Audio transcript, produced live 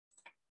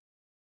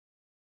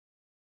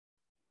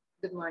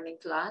Good morning,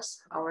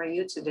 class. How are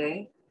you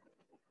today?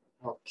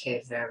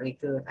 Okay,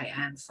 very good. I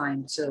am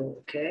fine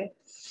too, okay?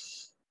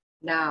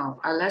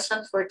 Now, our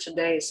lesson for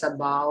today is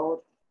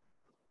about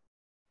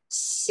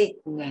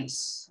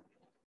sickness,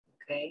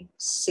 okay?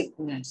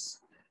 Sickness.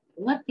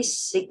 What is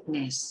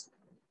sickness?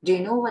 Do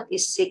you know what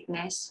is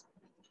sickness?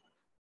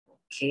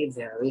 Okay,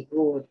 very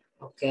good,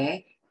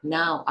 okay?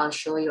 Now, I'll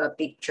show you a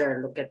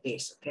picture. Look at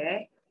this,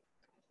 okay?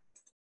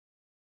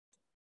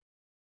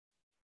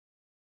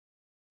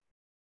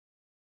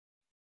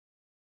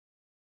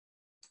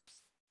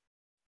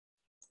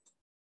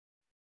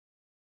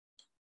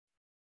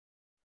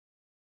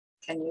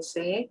 Can you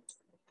see?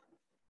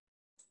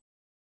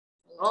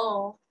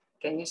 Hello?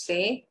 Can you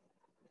see?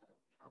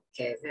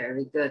 Okay,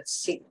 very good.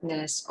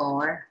 Sickness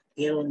or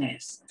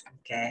illness,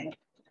 okay?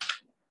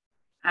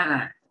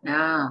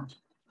 Now,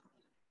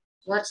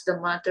 what's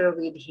the matter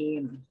with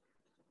him?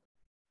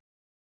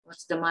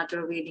 What's the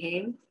matter with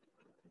him?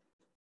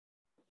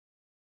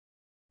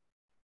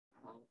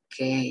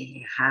 Okay,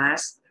 he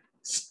has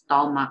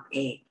stomach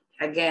ache.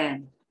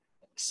 Again,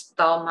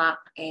 stomach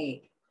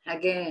ache.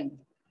 Again,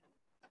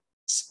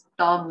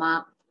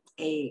 stomach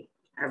ache.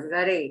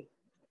 Everybody,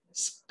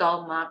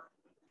 stomach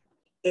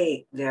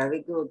ache.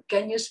 Very good.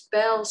 Can you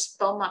spell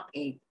stomach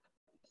ache?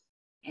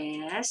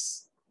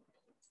 S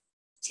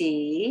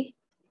T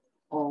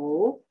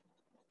O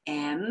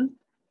M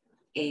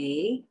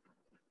A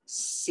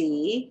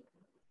C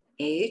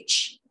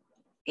H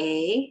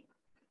A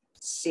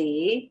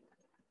C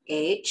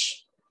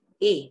H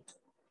E.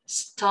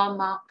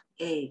 Stomach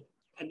ache.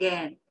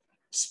 Again,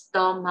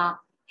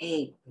 stomach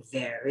ache.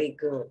 Very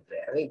good,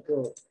 very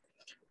good.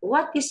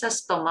 What is a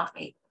stomach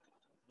ache?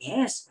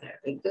 Yes,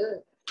 very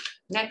good.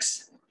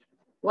 Next,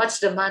 what's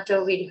the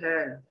matter with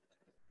her?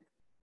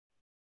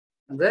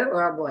 A girl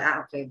or a boy?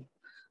 Okay.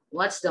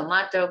 What's the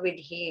matter with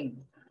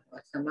him?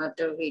 What's the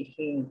matter with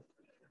him?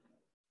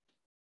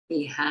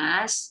 He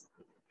has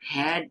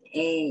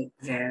headache.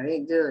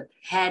 Very good.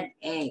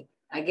 Headache.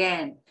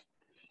 Again,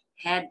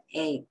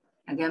 headache.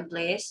 Again,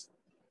 please.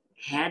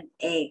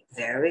 Headache.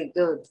 Very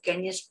good.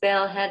 Can you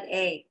spell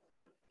headache?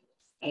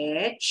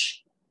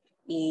 H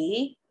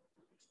E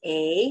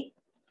A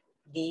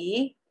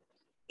D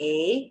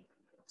A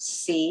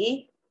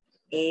C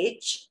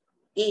H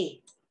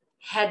E.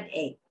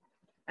 Headache.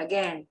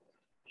 Again,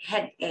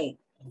 headache.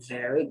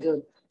 Very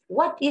good.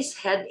 What is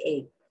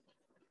headache?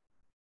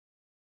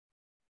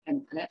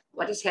 And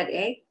what is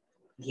headache?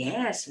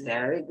 Yes,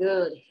 very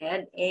good.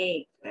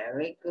 Headache.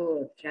 Very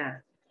good. Yeah.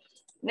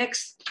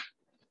 Next,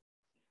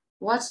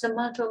 what's the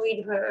matter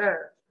with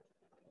her?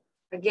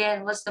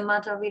 Again, what's the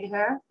matter with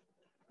her?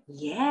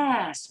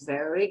 Yes,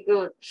 very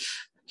good.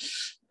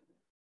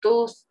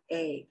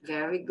 Toothache.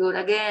 Very good.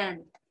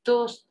 Again,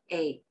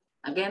 toothache.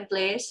 Again,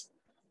 please.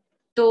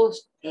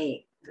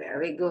 Toothache.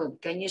 Very good.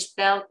 Can you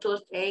spell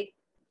toothache?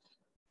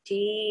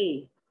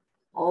 T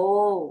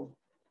O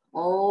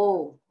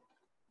O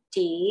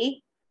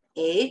T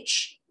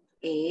H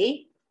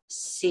A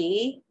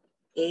C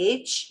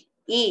H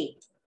E.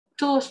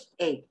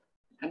 Toothache.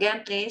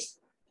 Again, please.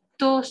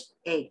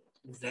 Toothache.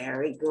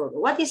 Very good.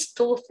 What is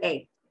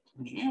toothache?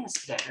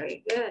 Yes,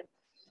 very good.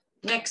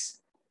 Next.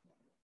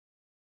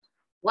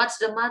 What's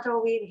the matter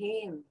with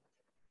him?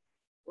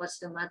 What's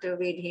the matter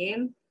with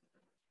him?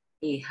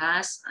 He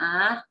has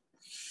a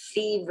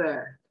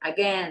fever.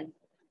 Again,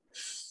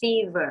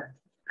 fever.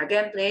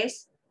 Again,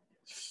 please.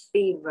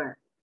 Fever.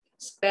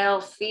 Spell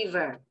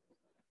fever.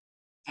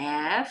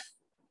 F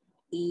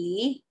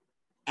E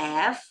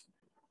F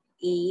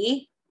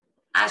E.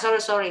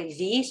 Sorry.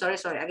 V. Sorry.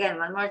 Again,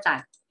 one more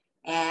time.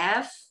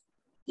 F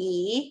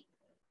E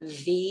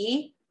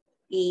V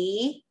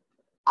E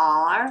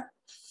R.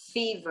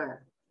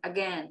 Fever.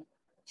 Again,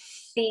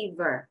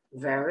 fever.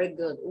 Very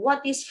good.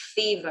 What is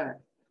fever?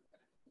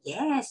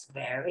 Yes,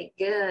 very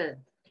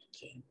good.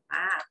 Okay.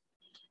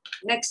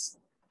 Next,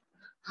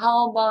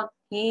 how about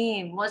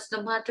him? What's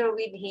the matter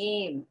with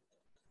him?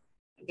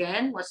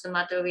 Again, what's the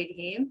matter with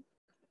him?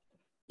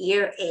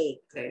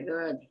 Earache. Very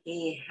good.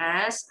 He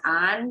has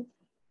an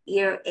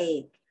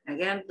earache.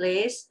 Again,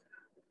 please.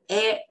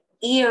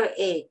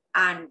 Earache.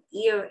 An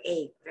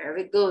earache.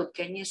 Very good.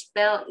 Can you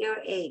spell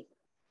earache?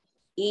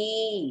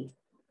 E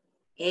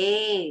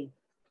A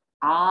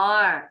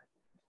R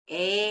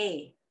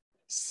A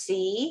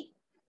C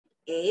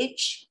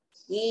H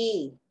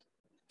E.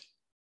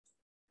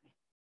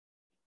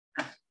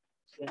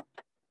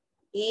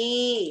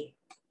 E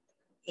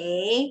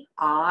A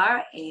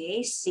R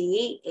A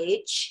C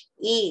H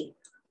E.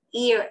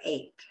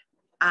 Earache.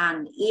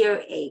 An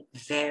earache.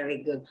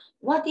 Very good.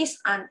 What is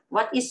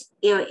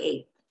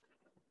earache?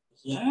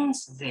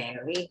 Yes,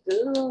 very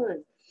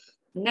good.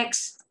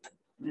 Next,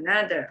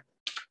 another.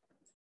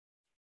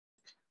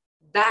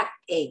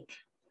 Backache.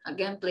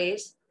 Again,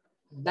 please.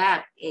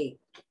 Backache.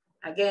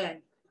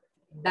 Again,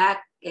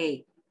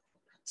 backache.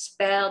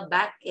 Spell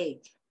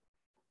backache.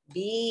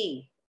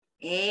 B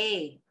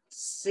A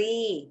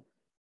C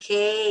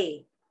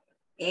K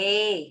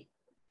A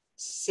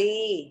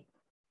C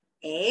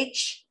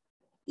H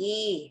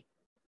E.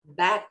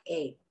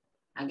 Backache.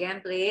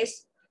 Again,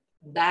 please.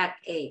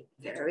 Backache.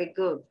 Very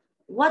good.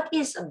 What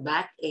is a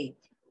backache?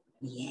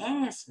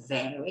 Yes,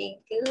 very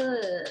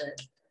good.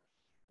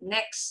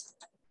 Next.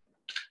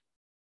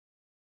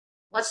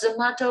 What's the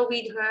matter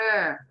with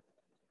her?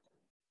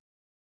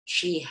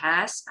 She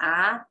has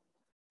a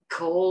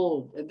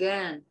cold.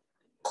 Again,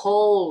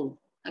 cold.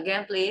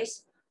 Again,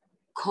 please.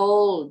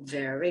 Cold.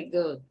 Very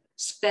good.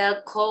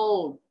 Spell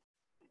cold.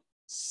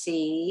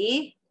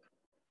 C-O-L-D.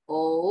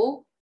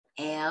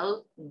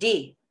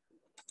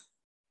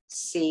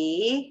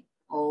 C-O-L-D.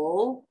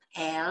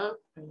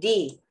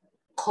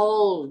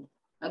 Cold.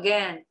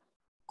 Again,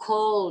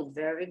 cold.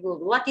 Very good.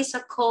 What is a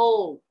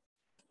cold?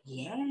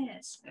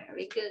 Yes,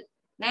 very good.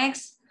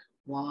 Next.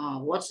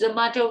 Wow, what's the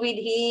matter with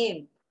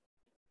him?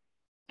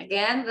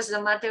 Again, what's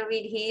the matter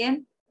with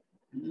him?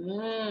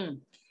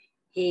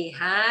 He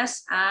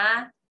has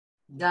a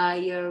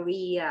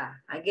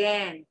diarrhea.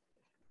 Again,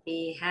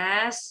 he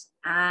has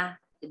a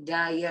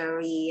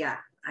diarrhea.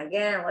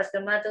 Again, what's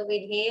the matter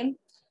with him?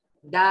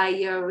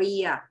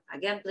 Diarrhea.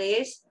 Again,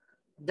 please.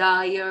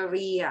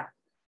 Diarrhea.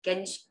 Can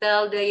you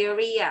spell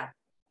diarrhea?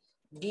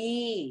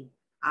 D-I-A-R-R-H-E-A.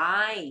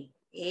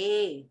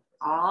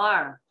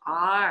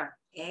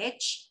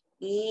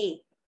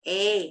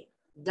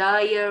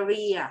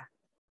 Diarrhea.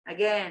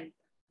 Again,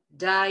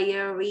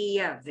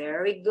 diarrhea.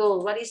 Very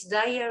good. What is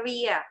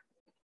diarrhea?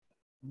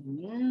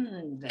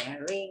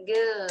 Very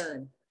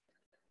good.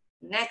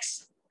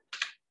 Next.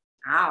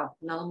 Out.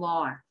 No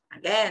more.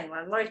 Again,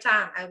 one more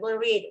time. I will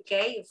read,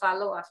 okay? You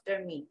follow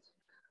after me.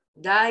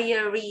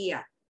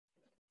 Diarrhea.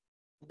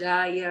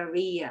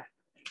 Diarrhea.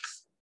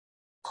 Next.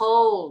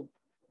 Cold.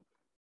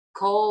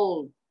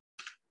 Cold.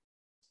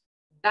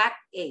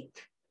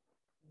 Backache.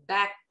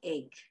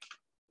 Backache.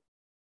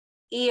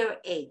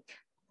 Earache.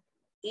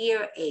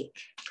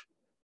 Earache.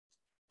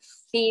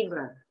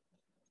 Fever.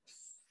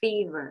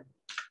 Fever.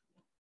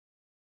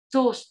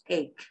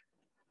 Toothache.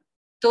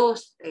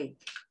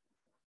 Toothache.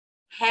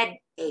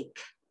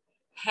 Headache.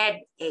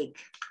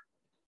 Headache.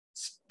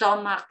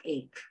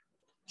 Stomachache.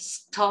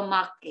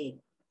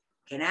 Stomachache.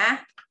 Can I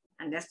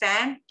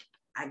understand?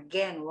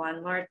 Again,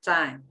 one more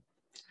time.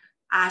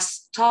 A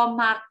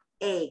stomach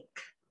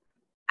ache.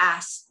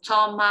 A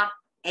stomach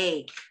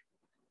ache.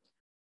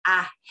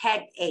 A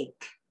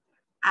headache.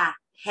 A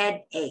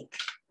headache.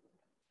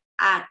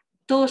 A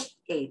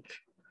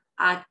toothache.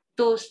 A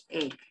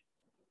toothache.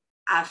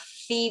 A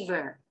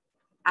fever.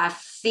 A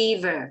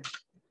fever.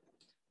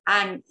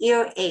 An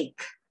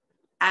earache.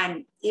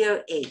 An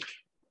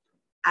earache.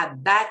 A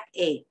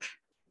backache.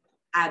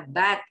 A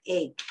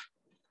backache.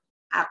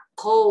 A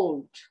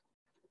cold.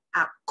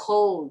 A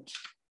cold.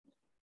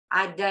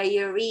 A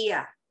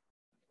diarrhea.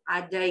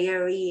 A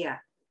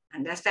diarrhea.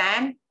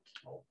 Understand?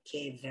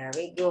 Okay,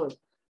 very good.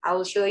 I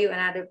will show you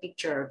another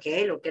picture,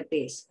 okay? Look at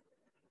this.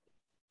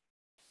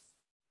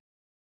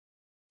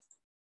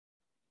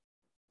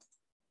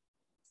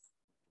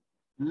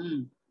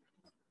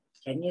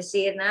 Can you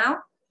see it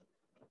now?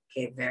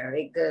 Okay,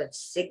 very good.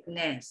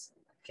 Sickness,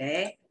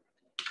 okay?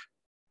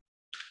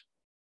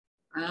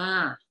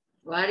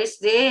 What is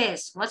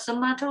this? What's the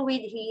matter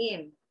with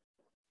him?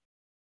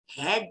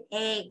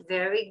 Headache,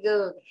 very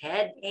good.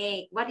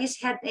 Headache. What is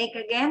headache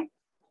again?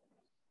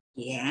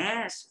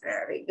 Yes,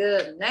 very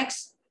good.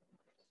 Next.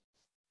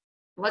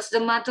 What's the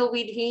matter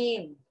with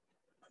him?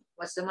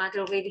 What's the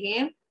matter with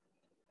him?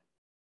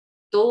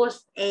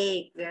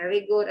 Toothache,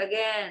 very good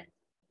again.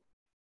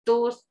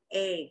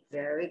 Toothache,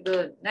 very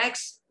good.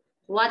 Next.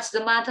 What's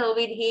the matter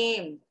with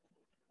him?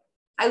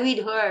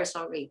 With her,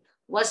 sorry.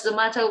 What's the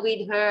matter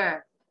with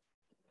her?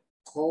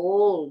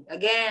 Cold,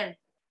 again.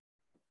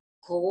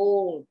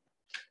 Cold.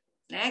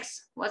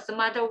 Next, what's the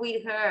matter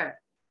with her?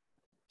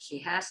 She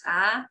has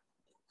a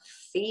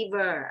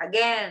fever.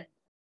 Again,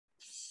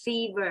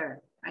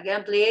 fever.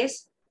 Again,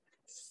 please.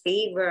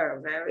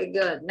 Fever. Very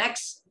good.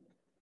 Next,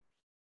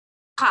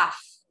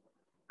 cough.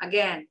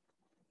 Again,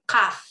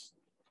 cough.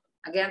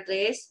 Again,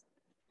 please.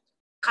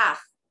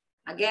 Cough.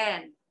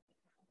 Again,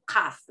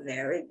 cough.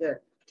 Very good.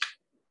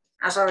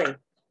 Sorry.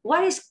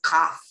 What is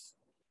cough?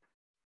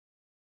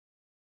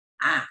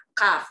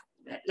 Cough.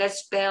 Let's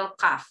spell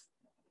cough.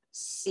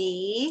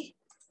 C-O-U-G-H.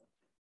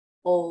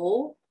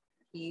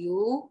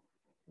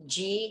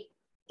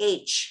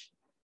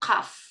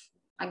 Cough.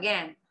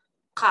 Again,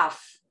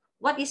 cough.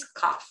 What is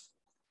cough?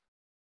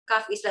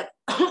 Cough is like,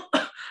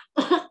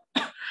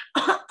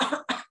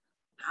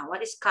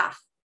 what is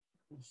cough?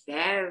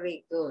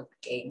 Very good.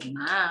 Okay,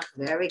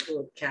 very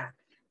good.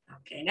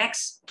 Okay,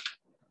 next.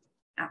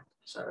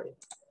 Sorry.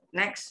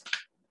 Next.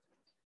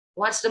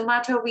 What's the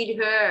matter with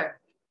her?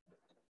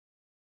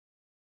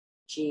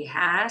 She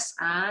has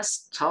a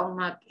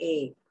stomach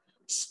ache.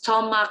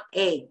 Stomach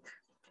ache.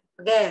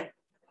 Again.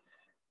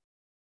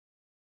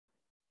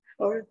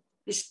 Or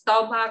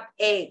stomach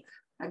ache.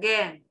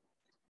 Again.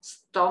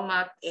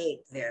 Stomach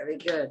ache. Very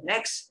good.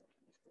 Next.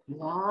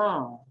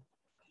 Wow.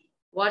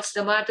 What's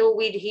the matter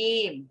with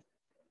him?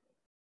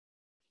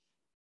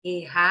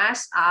 He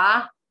has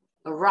a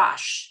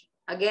rash.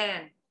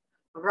 Again.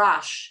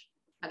 Rash.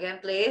 Again,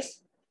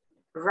 please.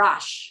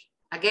 Rash.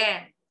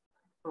 Again.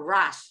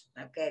 Rush.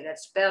 Okay,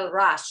 let's spell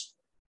rush.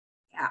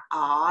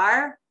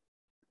 R-A-S-H.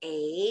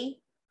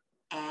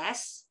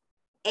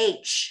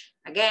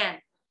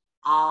 Again,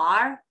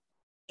 R-A-S-H.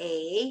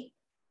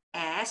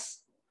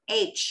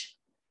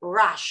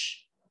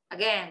 Rush.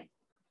 Again,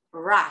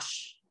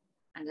 rush.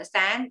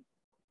 Understand?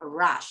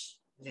 Rush.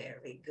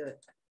 Very good.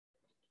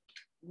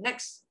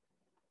 Next,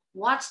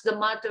 what's the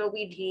matter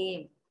with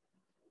him?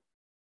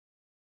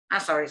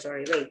 Sorry,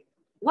 wait.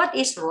 What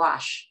is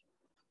rush?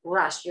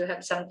 Rush, you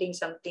have something.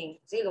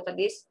 See, look at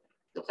this.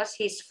 Look at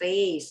his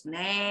face,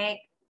 neck,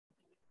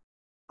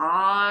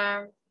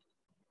 arm.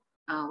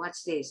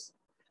 What's this?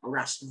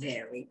 Rush,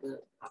 very good.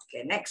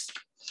 Okay, next.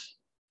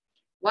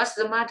 What's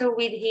the matter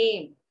with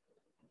him?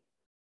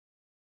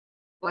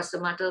 What's the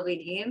matter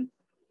with him?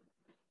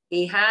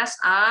 He has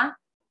a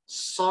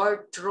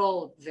sore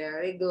throat.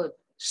 Very good.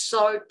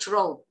 Sore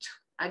throat.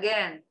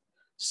 Again,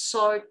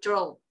 sore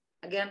throat.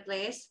 Again,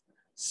 please.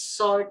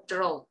 Sore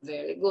throat.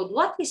 Very good.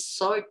 What is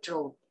sore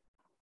throat?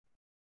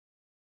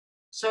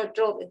 Sore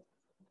throat.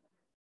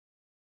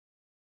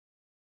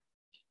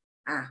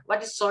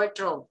 What is sore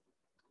throat?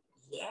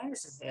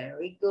 Yes,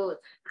 very good.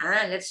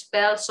 Let's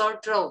spell sore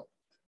throat.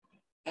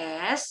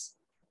 S-O-R-E,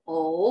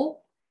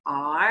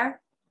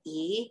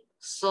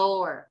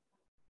 sore.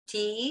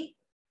 T-H-R-O-A-T,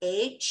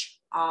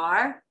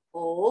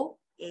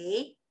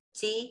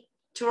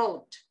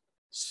 throat.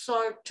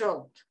 Sore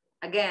throat.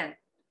 Again,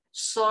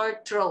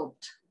 sore throat.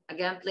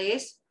 Again,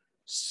 please.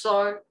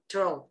 Sore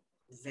throat.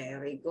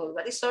 Very good.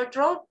 What is sore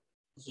throat?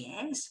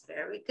 Yes,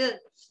 very good.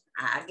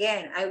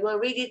 Again, I will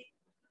read it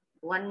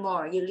one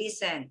more. You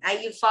listen.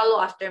 You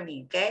follow after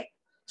me, okay?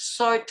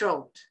 Sore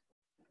throat.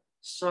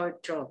 Sore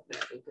throat.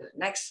 Very good.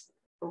 Next,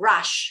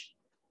 rush.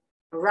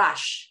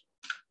 Rush.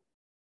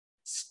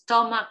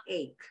 Stomach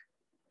ache.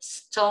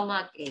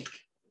 Stomach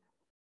ache.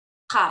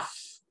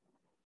 Cough.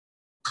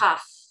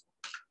 Cough.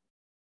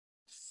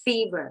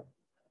 Fever.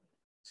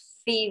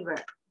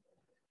 Fever.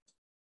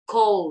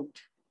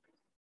 Cold.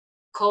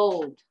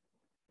 Cold.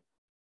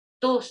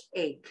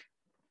 Toothache.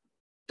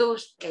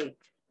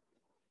 Toothache.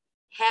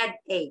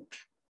 Headache.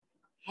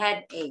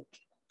 Headache.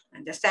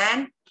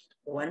 Understand?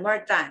 One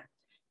more time.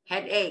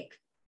 Headache.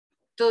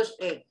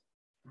 Toothache.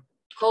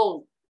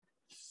 Cold.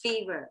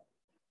 Fever.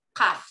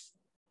 Cough.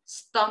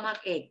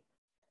 Stomach ache.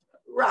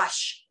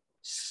 Rush.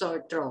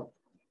 Sore throat.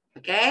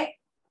 Okay?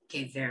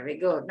 Okay, very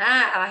good.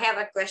 Now I have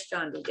a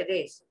question. Look at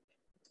this.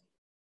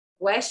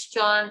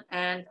 Question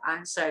and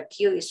answer.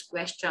 Q is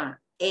question.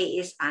 A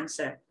is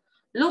answer.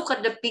 Look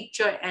at the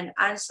picture and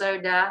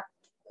answer the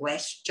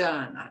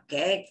question.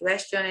 Okay,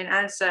 question and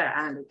answer.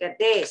 And look at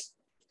this.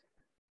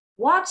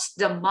 What's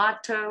the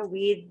matter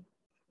with?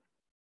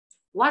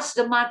 What's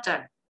the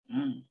matter?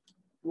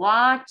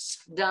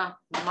 What's the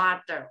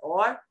matter?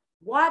 Or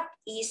what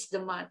is the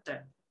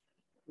matter?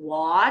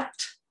 What?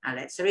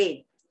 Let's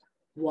read.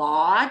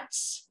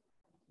 What's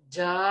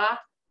the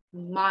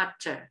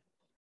matter?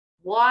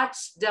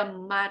 What's the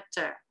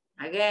matter?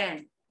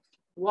 Again,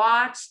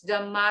 what's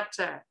the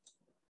matter?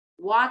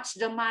 What's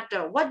the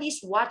matter? What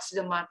is what's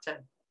the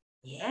matter?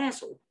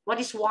 Yes, what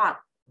is what?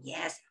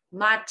 Yes,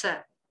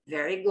 matter.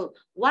 Very good.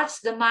 What's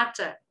the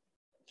matter?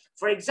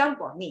 For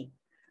example, me,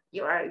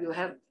 you're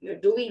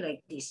doing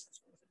like this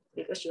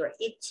because you are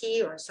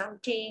itchy or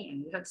something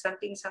and you have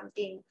something,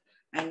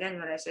 and then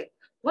when I say,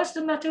 what's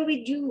the matter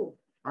with you?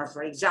 Or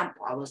for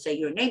example, I will say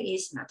your name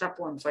is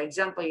Natapon. For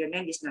example, your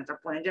name is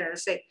Natapon. And then I'll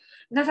say,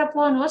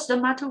 Natapon, what's the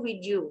matter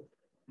with you?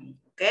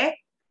 Okay,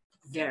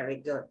 very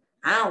good.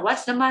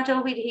 What's the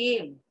matter with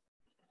him?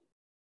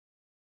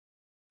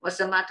 What's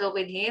the matter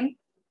with him?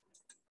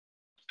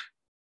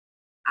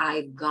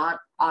 I got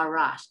a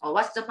rash. Or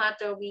what's the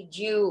matter with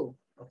you?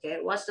 Okay,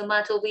 what's the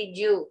matter with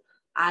you?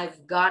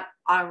 I've got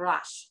a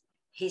rash.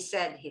 He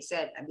said,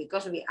 and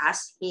because we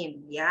asked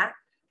him, yeah?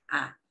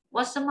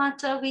 What's the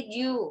matter with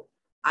you?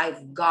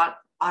 I've got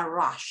a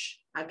rash.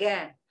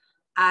 Again,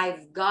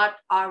 I've got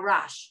a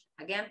rash.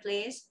 Again,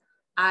 please.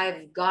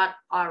 I've got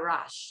a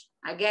rash.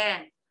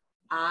 Again,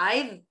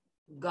 I've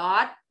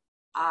got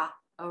a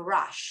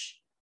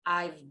rash.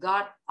 I've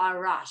got a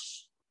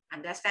rash.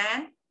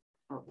 Understand?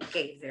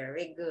 Okay,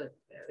 very good,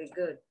 very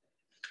good.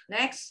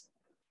 Next,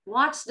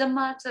 what's the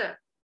matter?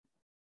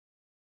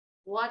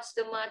 What's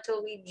the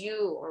matter with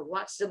you? Or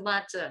what's the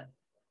matter?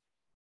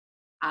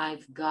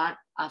 I've got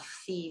a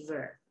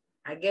fever.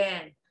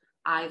 Again,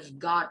 I've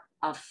got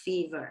a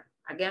fever.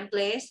 Again,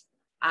 please.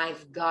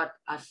 I've got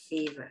a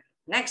fever.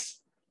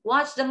 Next,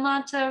 what's the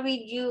matter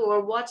with you?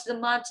 Or what's the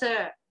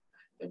matter?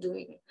 You're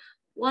doing it.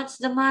 What's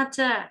the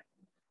matter?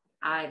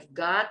 I've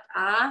got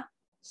a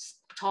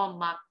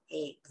stomach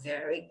ache.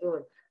 Very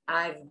good.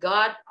 I've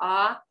got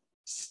a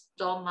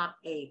stomach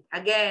ache.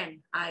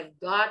 Again, I've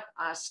got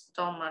a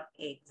stomach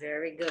ache.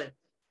 Very good.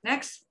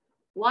 Next,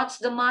 what's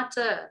the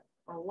matter?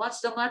 Or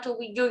what's the matter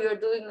with you? You're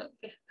doing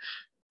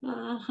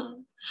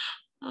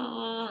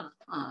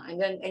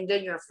and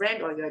then your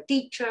friend or your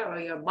teacher or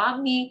your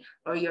mommy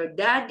or your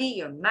daddy,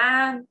 your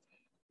mom,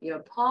 your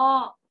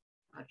pa,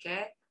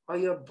 okay, or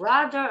your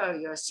brother or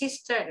your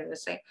sister, they will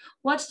say,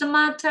 what's the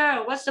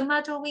matter? What's the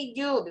matter with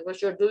you?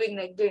 Because you're doing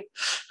like this.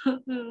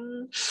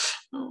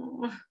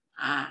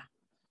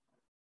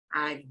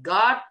 I've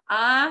got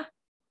a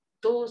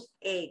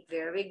toothache.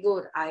 Very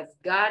good. I've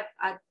got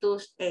a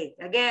toothache.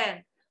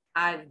 Again,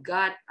 I've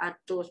got a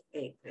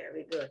toothache.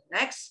 Very good.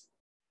 Next.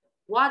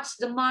 What's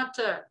the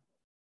matter?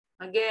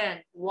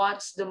 Again,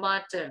 what's the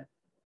matter?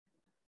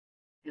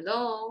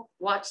 Hello,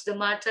 what's the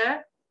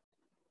matter?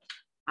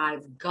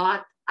 I've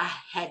got a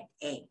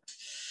headache.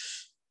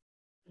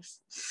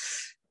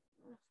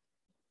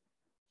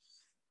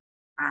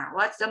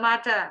 What's the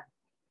matter?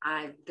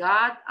 I've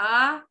got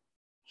a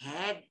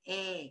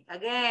headache.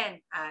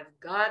 Again, I've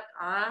got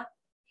a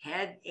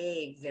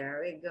headache.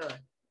 Very good.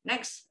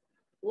 Next,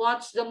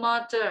 what's the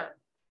matter?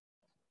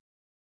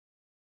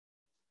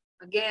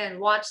 Again,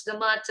 what's the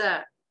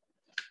matter?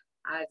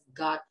 I've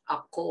got a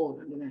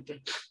cold.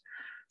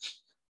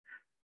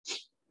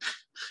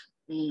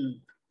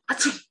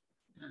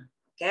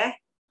 Okay,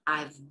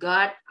 I've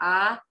got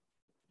a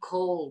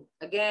cold.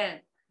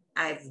 Again,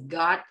 I've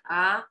got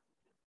a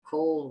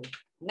cold.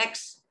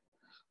 Next,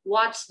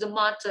 what's the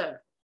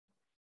matter?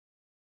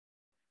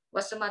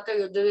 What's the matter?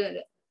 You're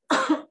doing it.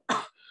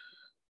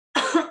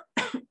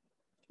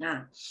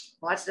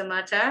 What's the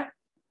matter?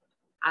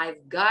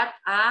 I've got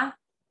a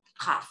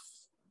cough.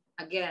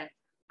 Again,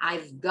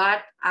 I've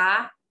got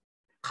a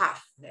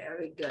cough.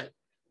 Very good.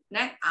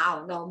 Next,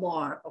 oh, no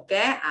more.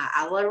 Okay,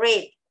 I will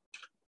read.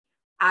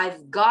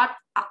 I've got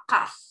a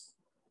cough.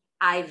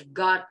 I've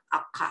got a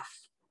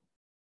cough.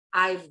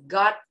 I've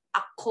got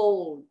a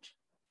cold.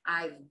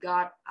 I've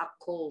got a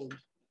cold.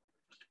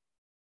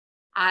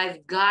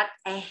 I've got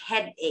a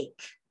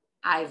headache.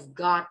 I've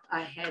got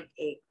a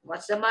headache.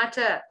 What's the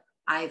matter?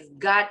 I've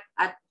got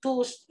a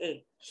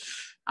toothache.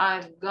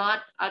 I've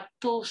got a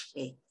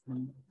toothache.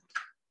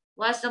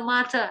 What's the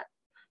matter?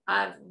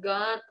 I've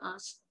got a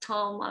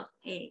stomach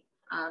ache.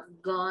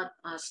 I've got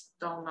a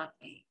stomach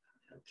ache.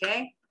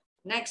 Okay.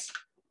 Next,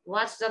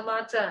 what's the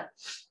matter?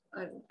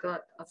 I've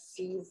got a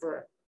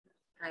fever.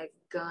 I've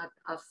got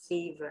a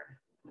fever.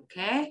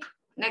 Okay.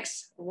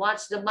 Next,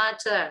 what's the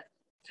matter?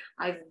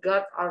 I've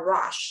got a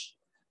rash.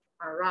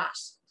 A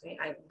rash. Okay?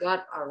 I've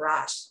got a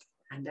rash.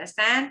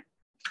 Understand?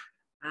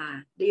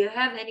 Do you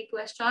have any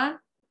question?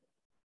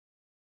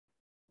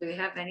 Do you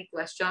have any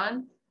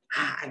question?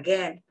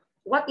 Again,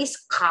 what is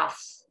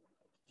cough?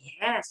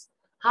 Yes.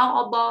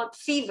 How about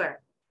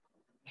fever?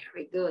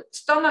 Very good.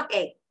 Stomach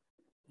ache?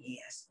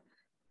 Yes.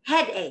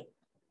 Headache?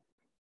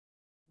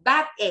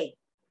 Backache?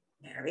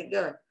 Very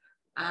good.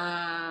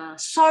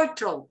 Sore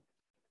throat?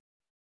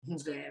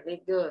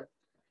 Very good.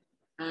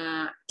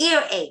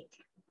 Earache?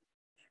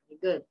 Very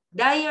good.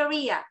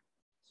 Diarrhea?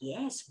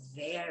 Yes,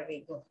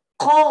 very good.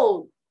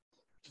 Cold?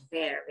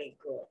 Very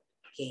good.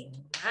 Okay,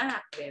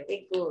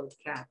 very good.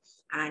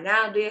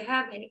 Now, do you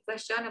have any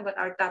question about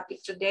our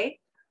topic today?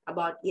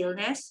 About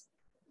illness?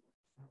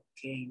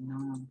 Okay,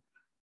 no.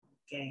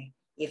 Okay.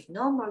 If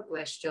no more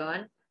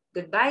question,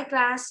 goodbye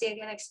class. See you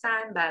again next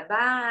time.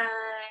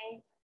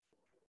 Bye-bye.